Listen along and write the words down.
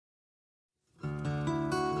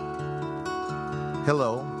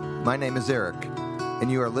Hello, my name is Eric,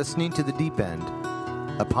 and you are listening to The Deep End,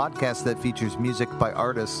 a podcast that features music by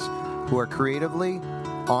artists who are creatively,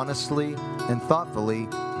 honestly, and thoughtfully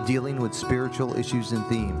dealing with spiritual issues and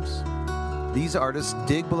themes. These artists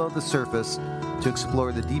dig below the surface to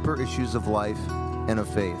explore the deeper issues of life and of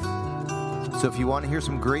faith. So if you want to hear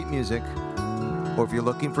some great music, or if you're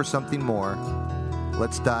looking for something more,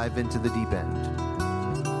 let's dive into The Deep End.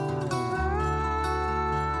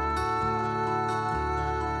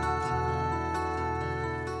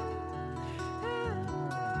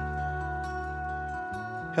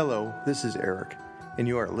 Hello, this is Eric, and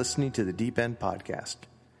you are listening to the Deep End Podcast.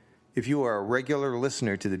 If you are a regular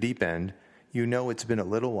listener to the Deep End, you know it's been a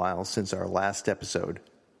little while since our last episode.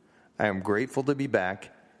 I am grateful to be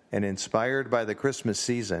back, and inspired by the Christmas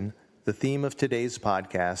season, the theme of today's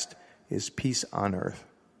podcast is Peace on Earth.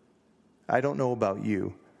 I don't know about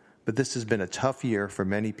you, but this has been a tough year for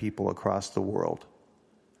many people across the world.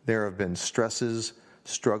 There have been stresses,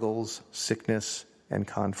 struggles, sickness, and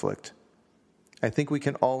conflict. I think we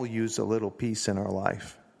can all use a little peace in our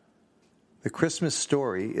life. The Christmas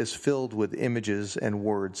story is filled with images and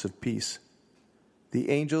words of peace. The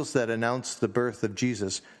angels that announce the birth of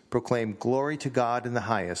Jesus proclaim glory to God in the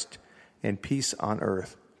highest and peace on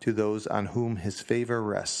earth to those on whom his favor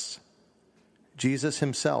rests. Jesus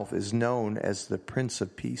himself is known as the Prince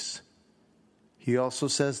of Peace. He also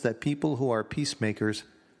says that people who are peacemakers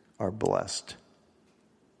are blessed.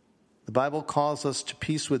 The Bible calls us to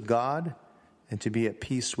peace with God and to be at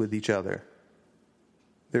peace with each other.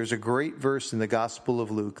 There's a great verse in the Gospel of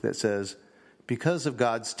Luke that says, "Because of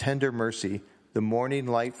God's tender mercy, the morning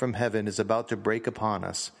light from heaven is about to break upon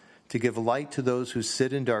us, to give light to those who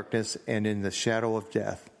sit in darkness and in the shadow of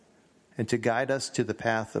death, and to guide us to the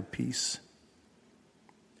path of peace."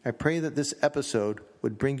 I pray that this episode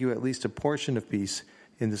would bring you at least a portion of peace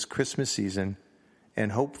in this Christmas season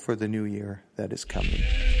and hope for the new year that is coming.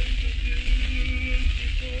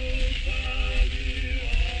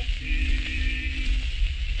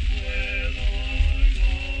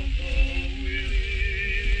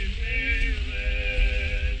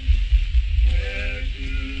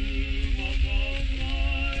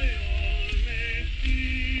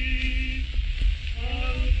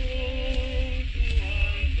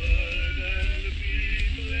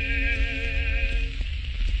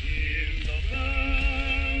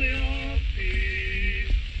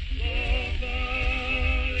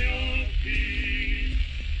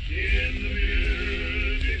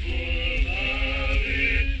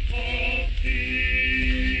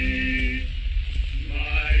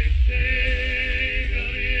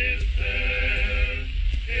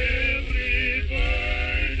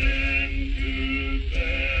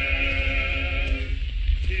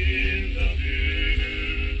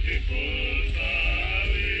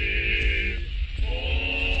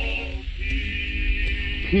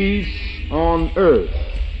 Peace on earth.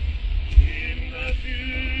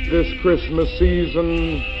 This Christmas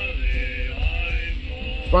season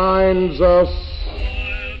finds us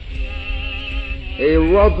a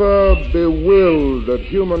rather bewildered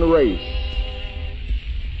human race.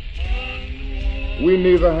 We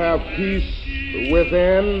neither have peace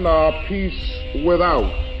within nor peace without.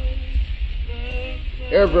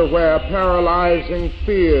 Everywhere paralyzing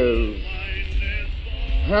fears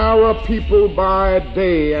harrow people by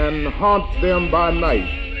day and haunt them by night.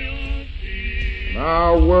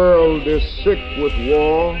 Our world is sick with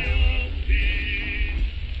war.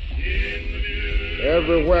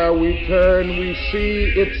 Everywhere we turn, we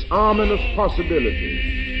see its ominous possibility.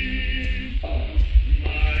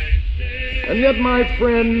 And yet, my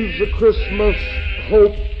friends, the Christmas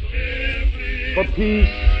hope for peace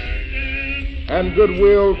and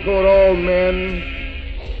goodwill toward all men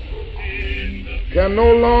can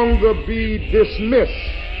no longer be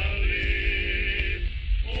dismissed.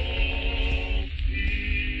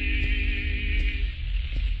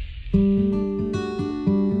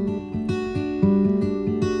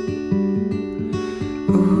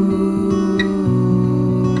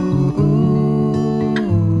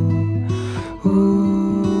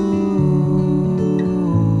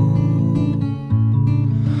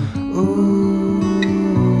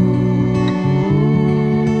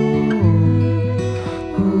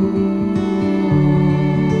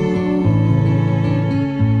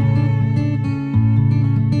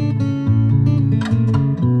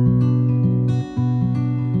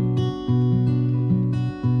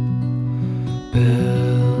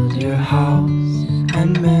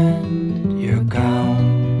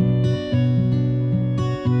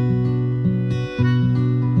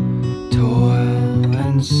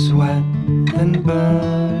 sweat, then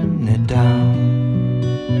burn it down.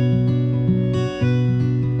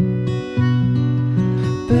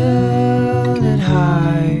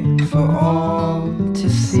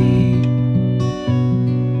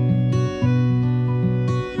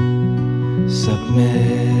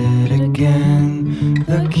 Submit again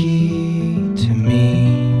the key to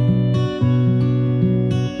me.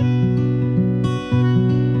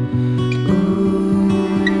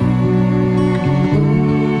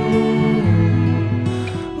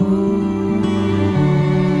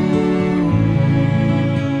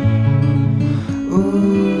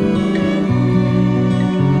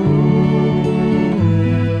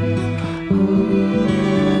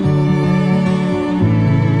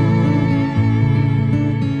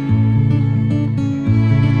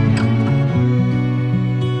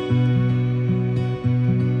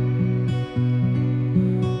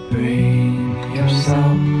 Bring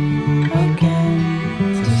yourself again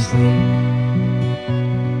to sleep.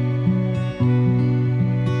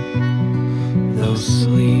 Though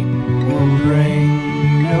sleep will bring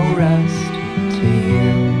no rest to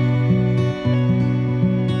you,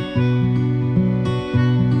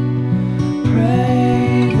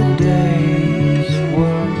 pray the day's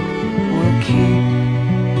work will keep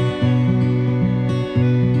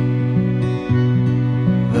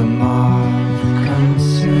the moth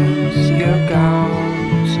consumes your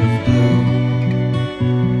gowns of blue,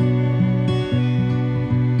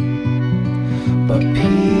 but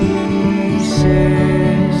peace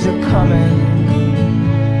is a-coming,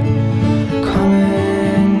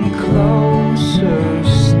 coming closer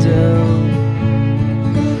still.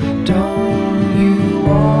 Don't you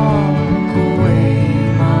walk away,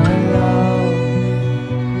 my love.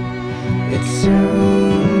 It's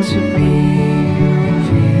soon to be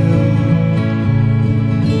revealed.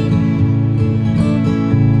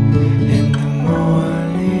 In the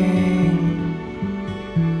morning,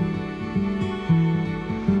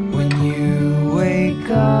 when you wake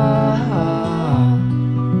up,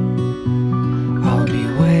 I'll be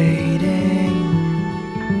waiting.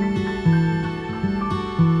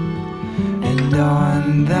 And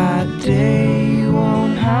on that day, you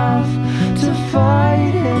won't have to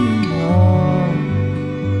fight anymore.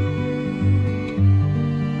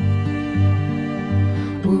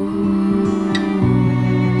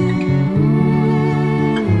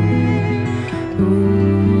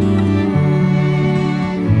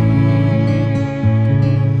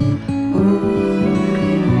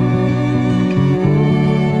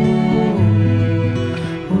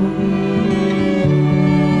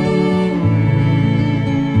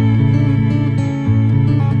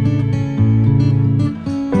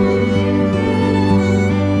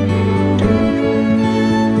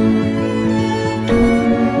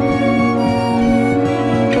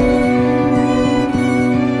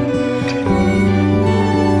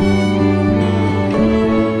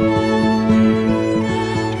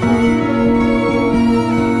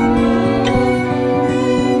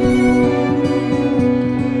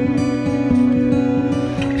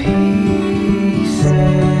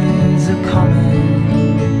 Pieces are coming,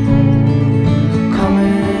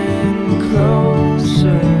 coming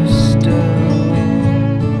closer still.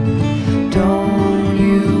 Don't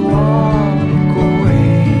you walk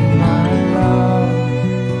away, my love.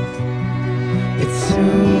 It's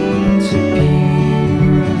soon to be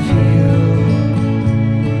revealed.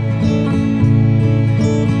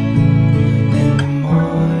 In the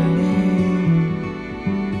morning,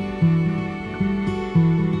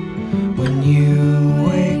 when you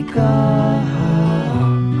wake up,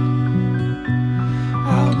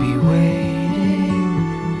 I'll be waiting.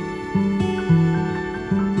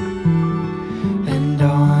 And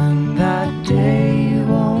on that day, you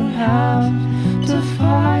won't have to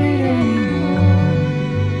fight anymore.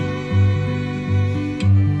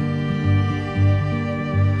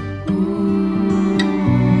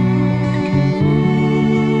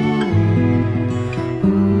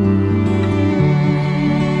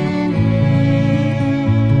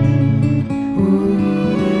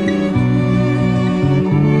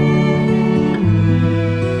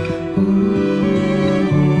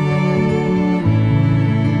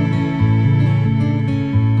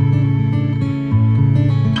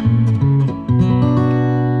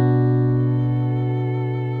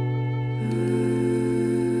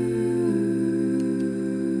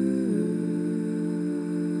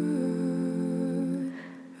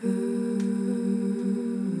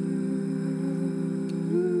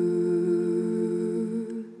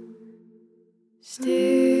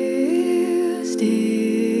 Still,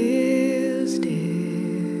 still, still,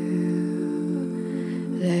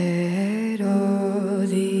 let all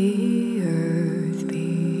the earth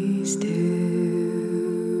be still.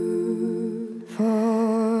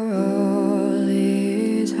 For all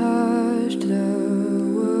is hushed, the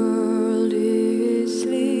world is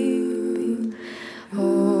sleeping.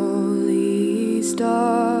 Holy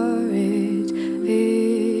star, its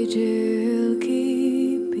vigil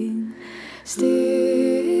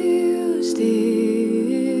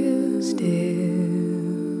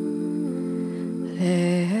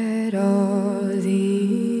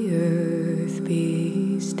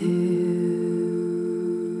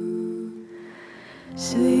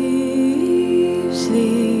Sleep,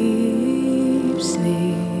 sleep,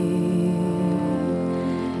 sleep.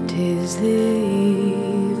 'Tis the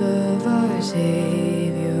eve of our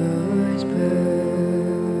Savior's birth.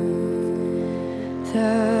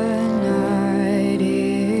 The night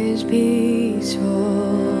is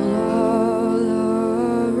peaceful all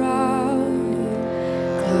around you.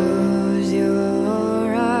 Close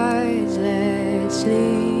your eyes, let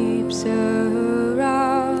sleep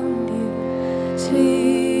surround you.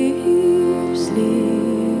 Sleep,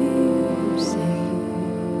 sleep, sleep.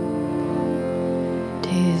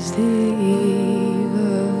 'Tis the eve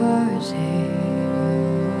of our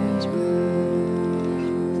Savior's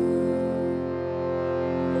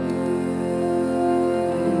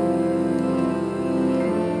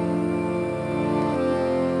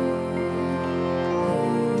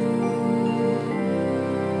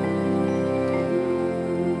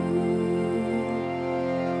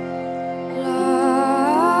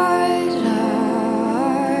Light,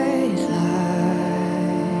 light, light.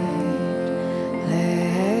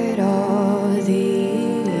 Let all the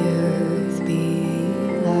earth be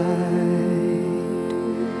light.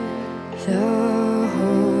 The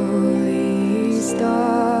holy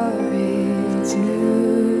star its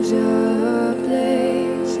news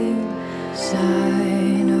ablazing,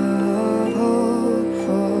 sign of hope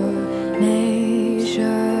for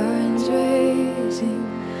nations raising.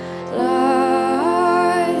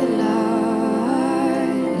 Light,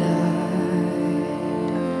 light, light.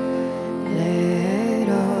 Let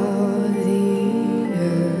all the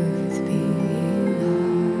earth be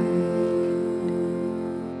light.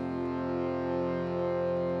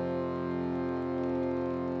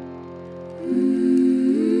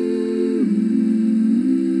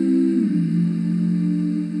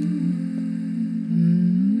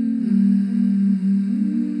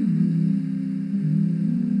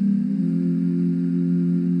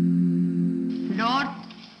 Lord,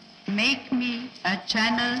 make me a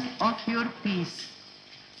channel of your peace,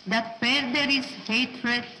 that where there is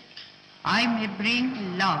hatred, I may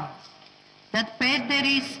bring love, that where there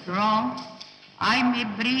is wrong, I may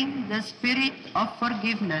bring the spirit of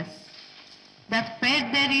forgiveness, that where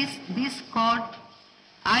there is discord,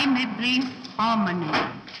 I may bring harmony,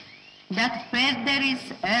 that where there is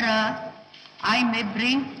error, I may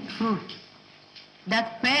bring truth, that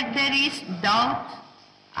where there is doubt,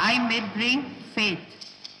 I may bring faith,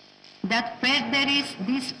 that where there is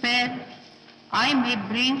despair, I may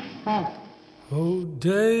bring hope. O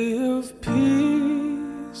day of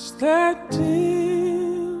peace that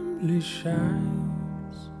dimly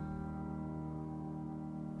shines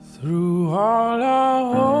through all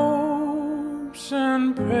our hopes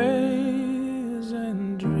and prayers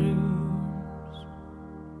and dreams,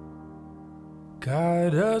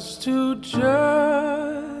 guide us to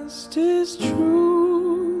justice,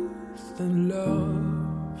 truth, and love,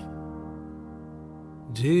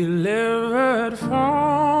 delivered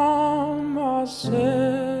from our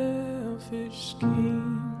selfish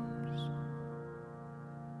schemes.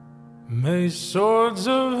 May swords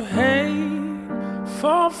of hate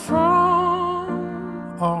fall from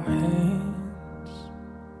our hands,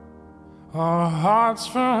 our hearts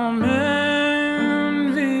from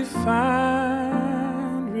envy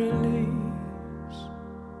find release,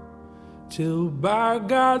 till by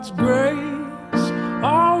God's grace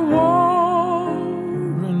our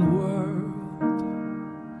warring world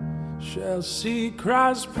shall see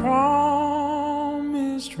Christ's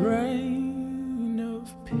promised reign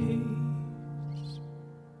of peace.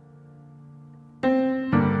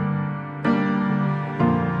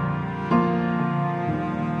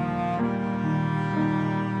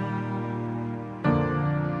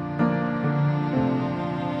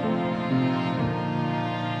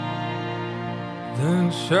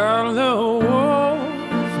 Then shall the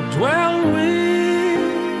wolf dwell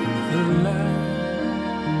with the lamb,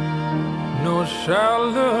 nor shall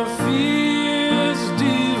the fierce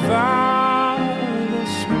devour the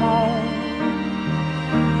small,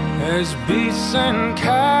 as beasts and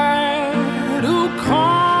cattle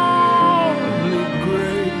calmly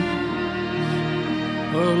graze.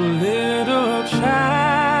 A little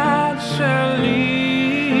child shall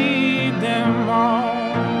lead them all.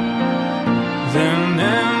 Then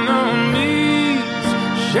enemies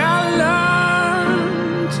shall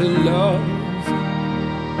learn to love.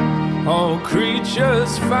 All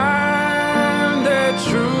creatures find their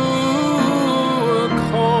true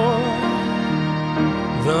accord.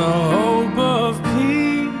 The hope of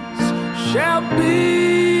peace shall be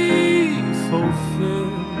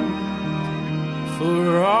fulfilled, for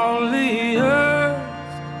all the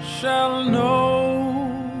earth shall know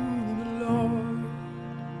the Lord.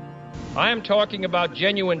 I am talking about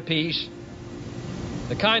genuine peace,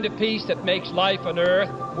 the kind of peace that makes life on earth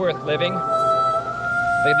worth living,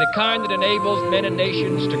 the kind that enables men and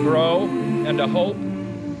nations to grow and to hope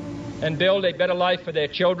and build a better life for their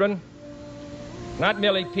children. Not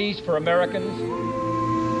merely peace for Americans,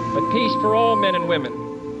 but peace for all men and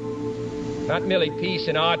women. Not merely peace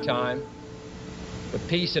in our time, but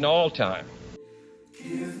peace in all time.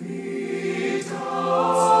 Give me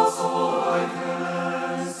doubts so I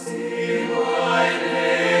can see my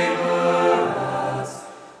neighbor as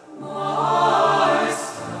myself.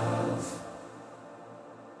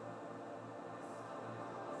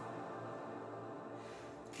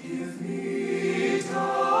 Give me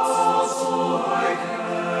doubts so I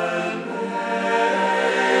can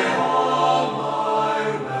lay all my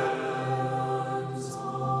weapons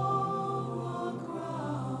on the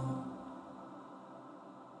ground.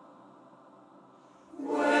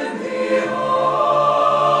 When the armor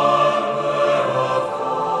of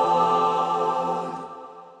God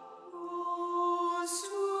grows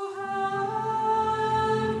too heavy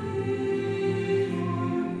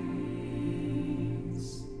for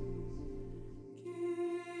peace,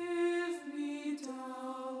 give me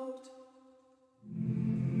doubt.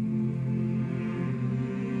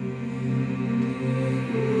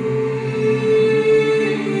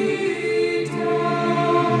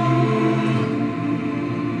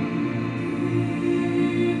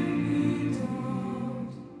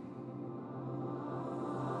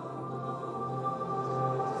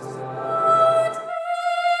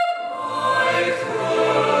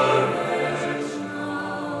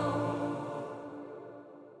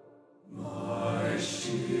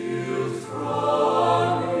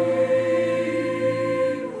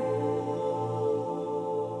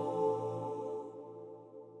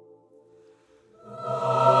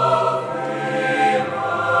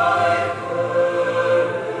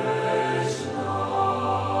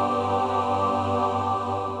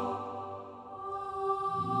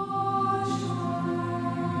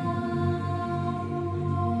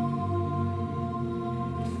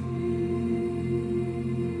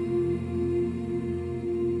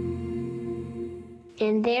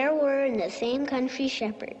 And there were in the same country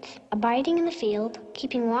shepherds, abiding in the field,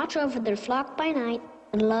 keeping watch over their flock by night.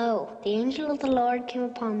 And lo, the angel of the Lord came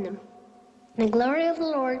upon them. And the glory of the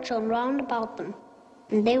Lord shone round about them.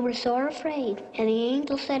 And they were sore afraid. And the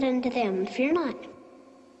angel said unto them, Fear not.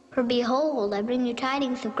 For behold, I bring you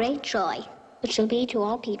tidings of great joy, which shall be to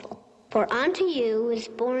all people. For unto you is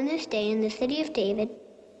born this day in the city of David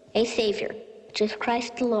a Savior, which is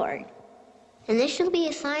Christ the Lord. And this shall be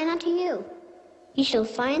a sign unto you. Ye shall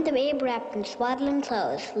find the babe wrapped in swaddling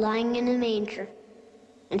clothes, lying in a manger.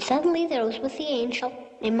 And suddenly there was with the angel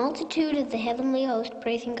a multitude of the heavenly host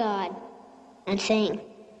praising God, and saying,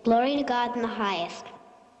 Glory to God in the highest,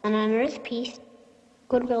 and on earth peace,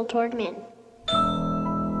 goodwill toward men.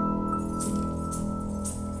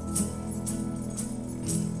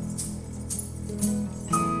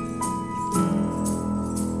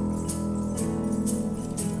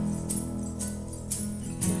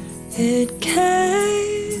 It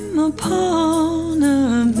came upon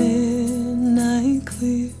a midnight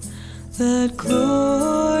clear, that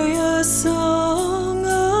glorious song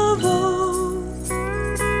of hope,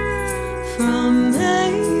 from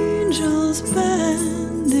angels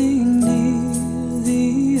bending near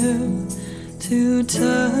the earth to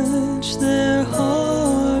touch their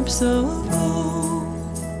harps of gold.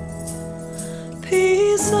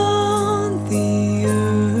 Peace on the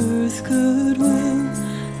earth, goodwill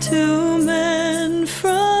to men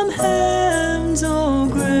from heaven's all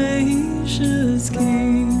gracious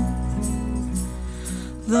King.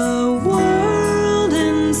 The world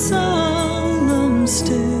in solemn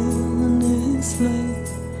stillness lay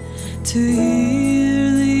to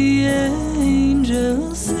hear the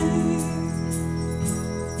angels sing.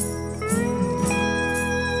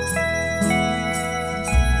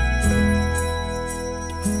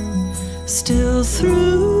 Still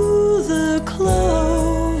through the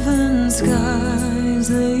cloven skies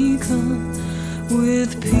they come,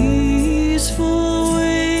 with peaceful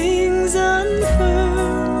wings unfurled,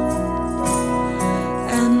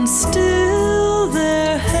 and still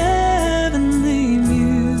their heavenly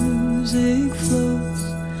music flows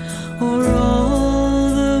o'er all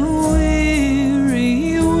the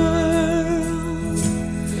weary world.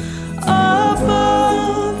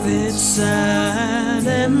 Above its sad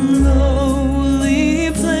and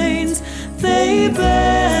lowly plains they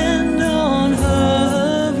bend on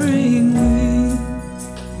hovering wing,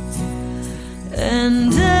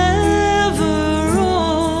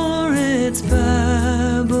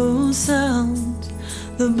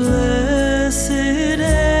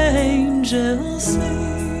 angels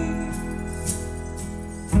sing.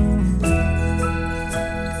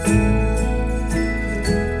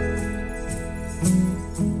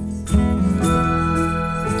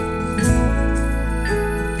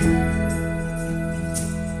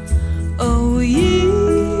 Oh, ye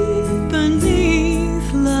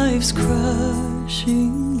beneath life's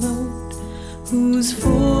crushing load, whose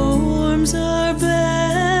forms are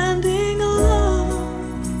bending low,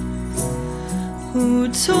 who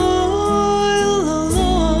toil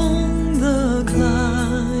along the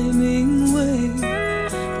climbing way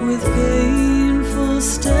with painful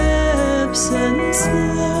steps and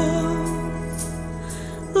slow.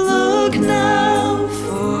 Look now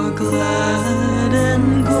for glad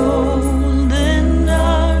and golden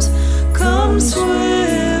hours come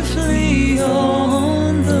swiftly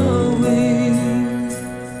on the wing.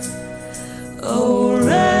 Oh,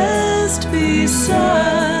 rest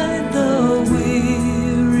beside the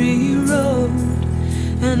weary road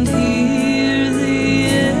and hear the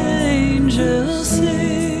angels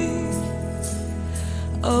sing.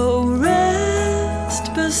 Oh,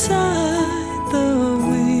 rest beside the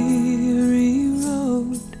weary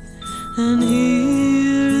road and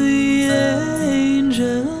hear the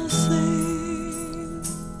angels sing.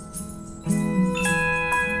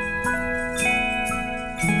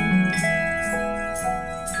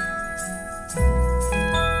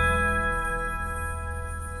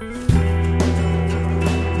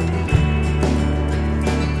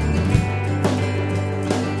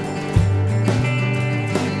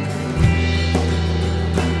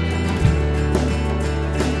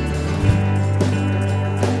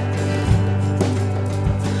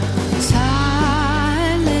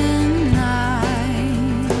 Silent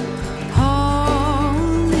night,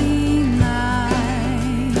 holy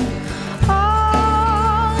night,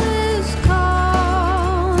 all is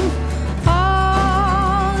calm,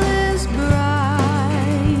 all is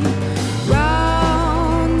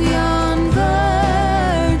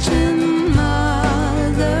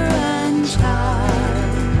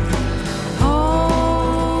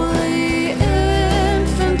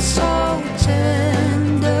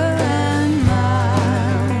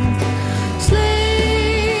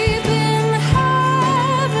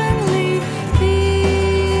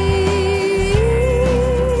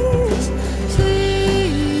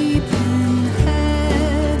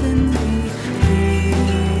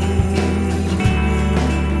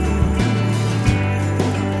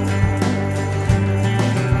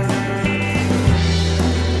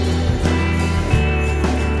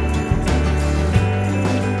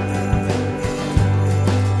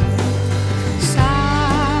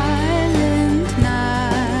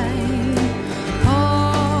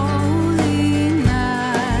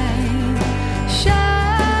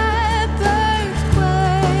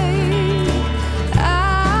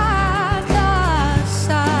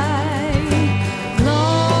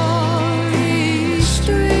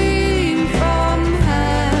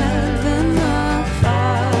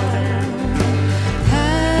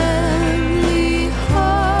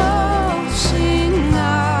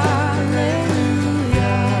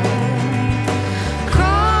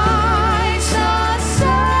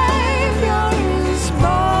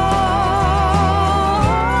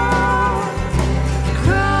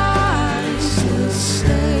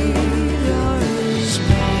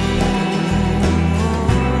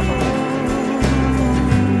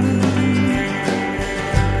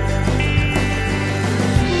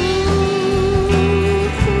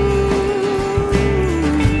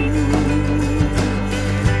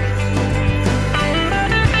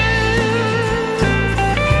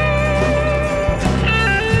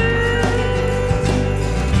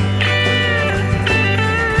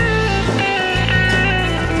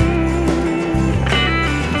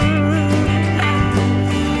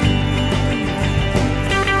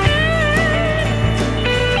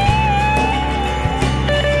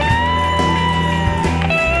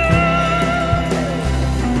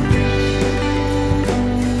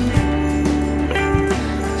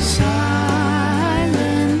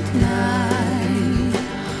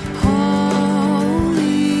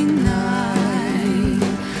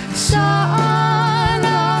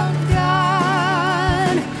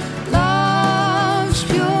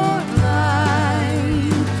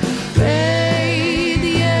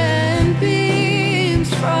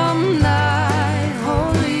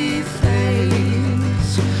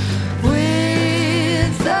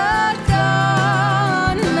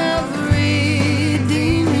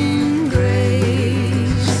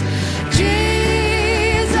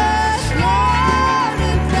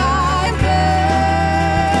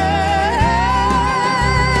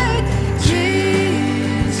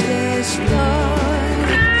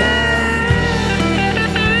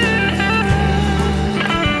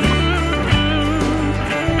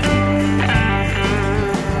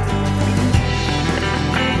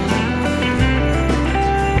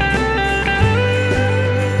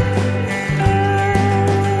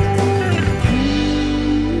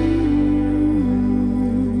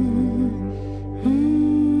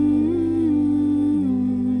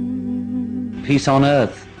peace on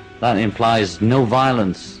earth. That implies no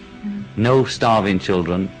violence, no starving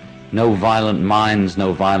children, no violent minds,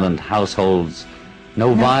 no violent households,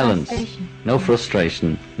 no violence, no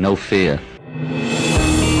frustration, no fear.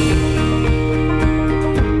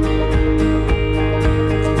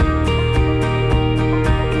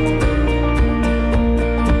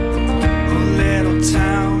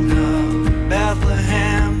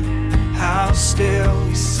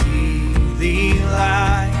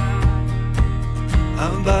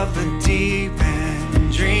 Above the deep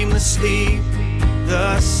and dreamless sleep,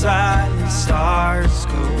 the silent stars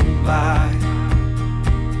go by.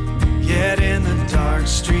 Yet in the dark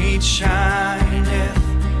street shineth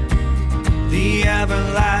the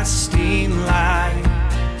everlasting light.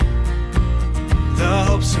 The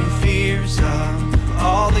hopes and fears of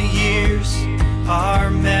all the years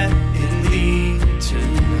are met in thee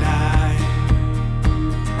tonight.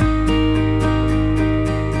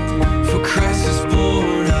 For Christ is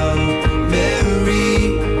born of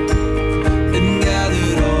Mary and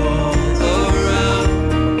gathered all around.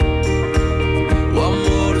 While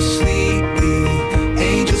mortals sleep, the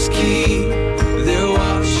angels keep their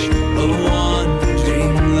watch of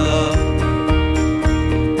wandering love.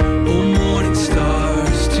 Oh, morning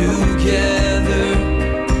stars together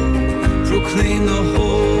proclaim the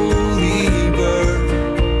holy birth,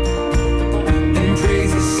 and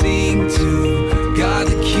praises sing to God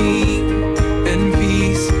the King, and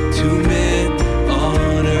peace to men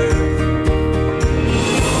on earth.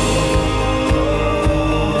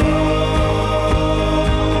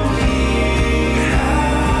 He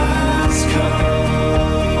has come.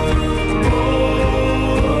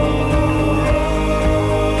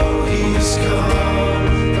 He's come.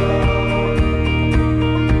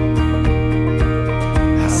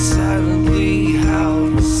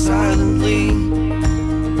 How silently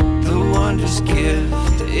the wondrous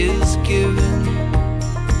gift is given.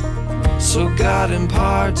 So God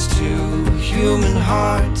imparts to human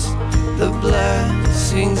hearts the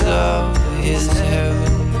blessings of his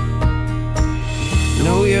heaven.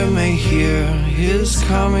 No ear may hear his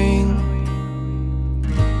coming,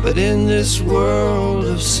 but in this world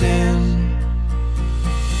of sin,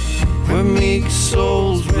 where meek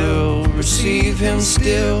souls will receive him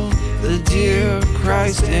still, the dear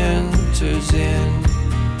Christ enters in.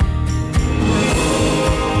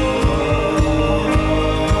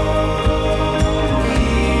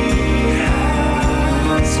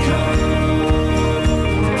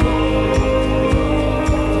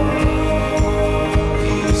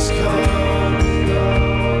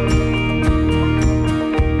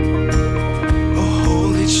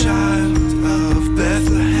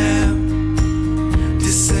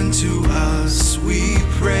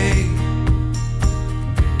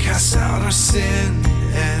 Sin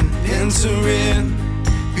and enter in,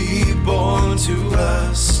 be born to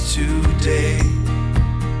us today.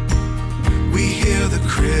 We hear the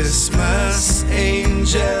Christmas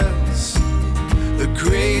angels, the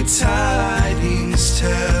great tidings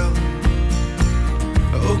tell.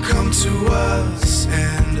 Oh, come to us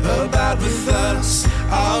and abide with us,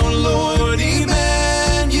 our Lord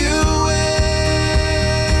Emmanuel.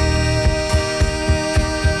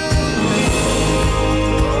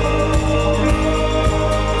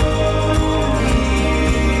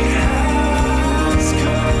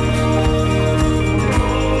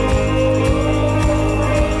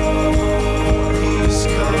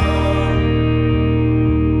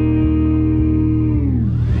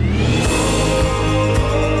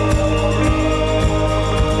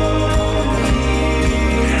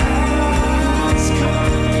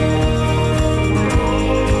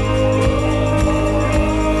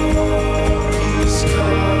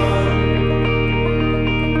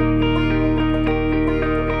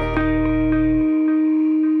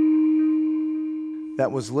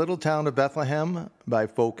 That was Little Town of Bethlehem by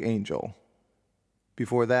Folk Angel.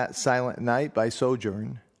 Before that, Silent Night by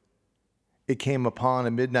Sojourn. It Came Upon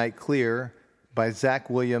a Midnight Clear by Zach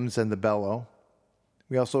Williams and the Bellow.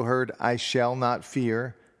 We also heard I Shall Not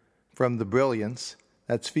Fear from The Brilliance.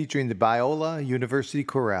 That's featuring the Biola University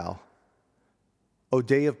Chorale. O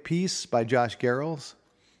Day of Peace by Josh Garrels.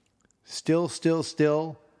 Still, Still,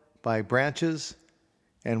 Still by Branches.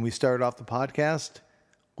 And we started off the podcast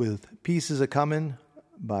with Peace Is A-Comin'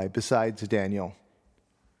 by Besides Daniel.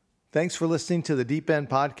 Thanks for listening to the Deep End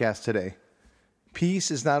Podcast today.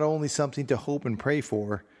 Peace is not only something to hope and pray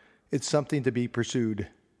for, it's something to be pursued.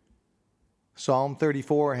 Psalm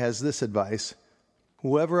 34 has this advice: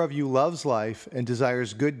 whoever of you loves life and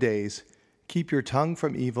desires good days, keep your tongue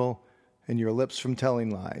from evil and your lips from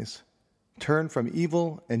telling lies. Turn from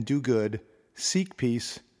evil and do good, seek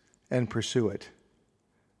peace and pursue it.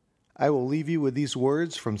 I will leave you with these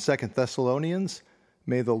words from 2 Thessalonians.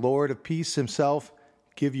 May the Lord of peace himself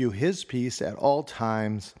give you his peace at all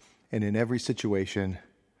times and in every situation.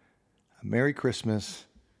 A Merry Christmas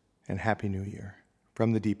and Happy New Year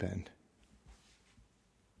from the Deep End.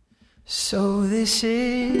 So this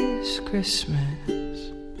is Christmas,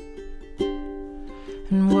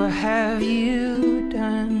 and what have you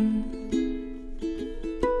done?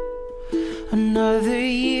 Another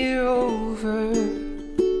year over,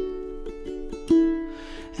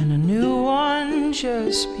 and a new one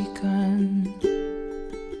just begun.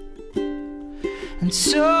 And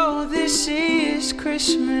so this is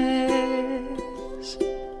Christmas.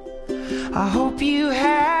 I hope you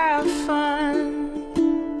have fun.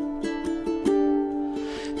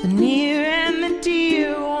 The near and the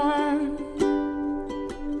dear one,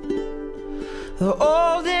 the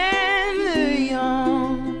old and the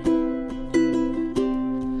young.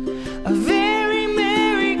 A very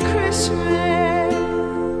Merry Christmas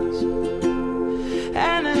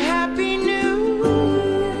and a Happy New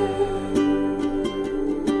Year.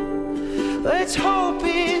 Let's hope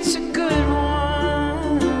it's a good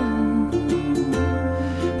one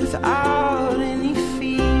without any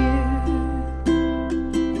fear.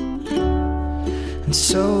 And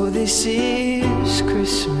so this is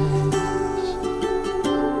Christmas,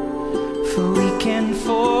 for weak and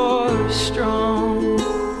for strong,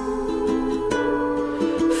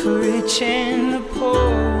 for rich and the poor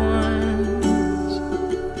ones.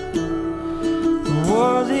 The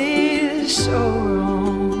world is so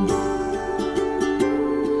wrong.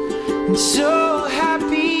 And so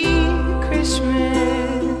happy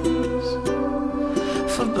Christmas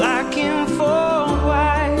for black and for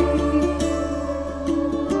white,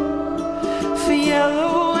 for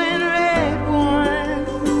yellow and red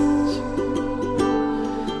ones.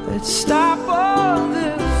 Let's stop all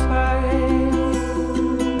the fight.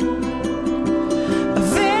 A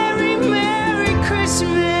very Merry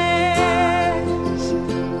Christmas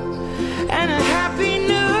and a Happy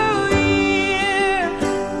New Year.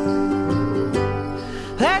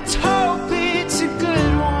 Let's hope it's a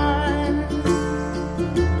good one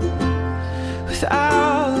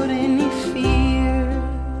without any fear.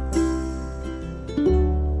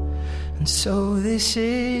 And so this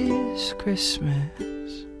is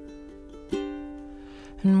Christmas,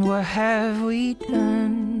 and what have we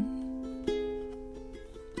done?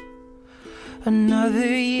 Another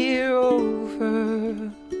year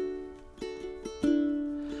over,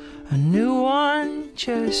 a new one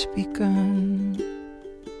just begun.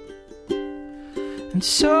 And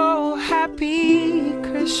so happy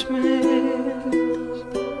Christmas.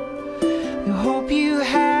 We hope you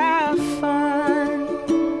have fun.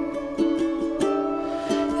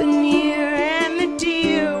 The near and the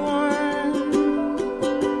dear one,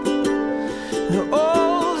 the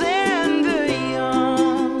old and the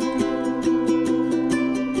young.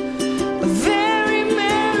 A very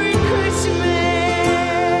Merry Christmas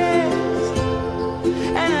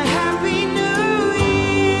and a Happy New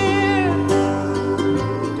Year.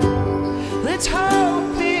 Let's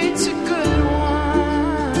hope it's a good one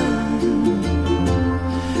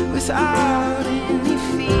without any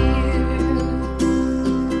fear.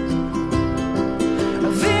 A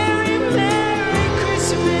very Merry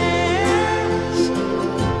Christmas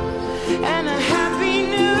and a Happy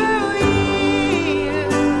New Year.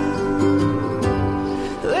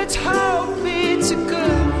 Let's hope it's a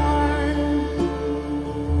good one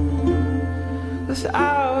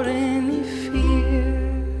without